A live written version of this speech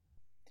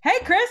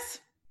Chris.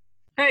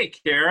 Hey,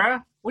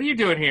 Kara, what are you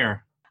doing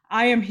here?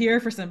 I am here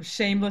for some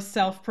shameless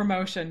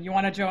self-promotion. You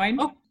want to join?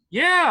 Oh,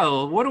 yeah,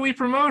 what are we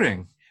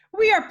promoting?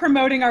 We are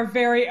promoting our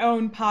very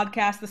own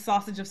podcast, The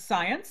Sausage of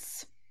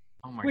Science,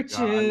 Oh my which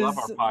God, I love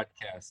our is,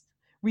 podcast.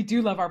 we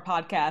do love our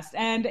podcast,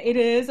 and it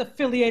is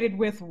affiliated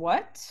with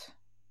what?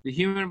 The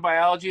Human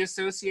Biology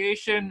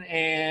Association,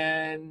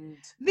 and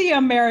The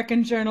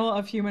American Journal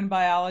of Human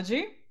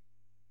Biology,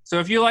 so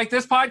if you like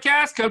this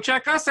podcast, go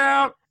check us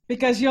out.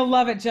 because you'll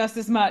love it just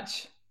as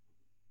much.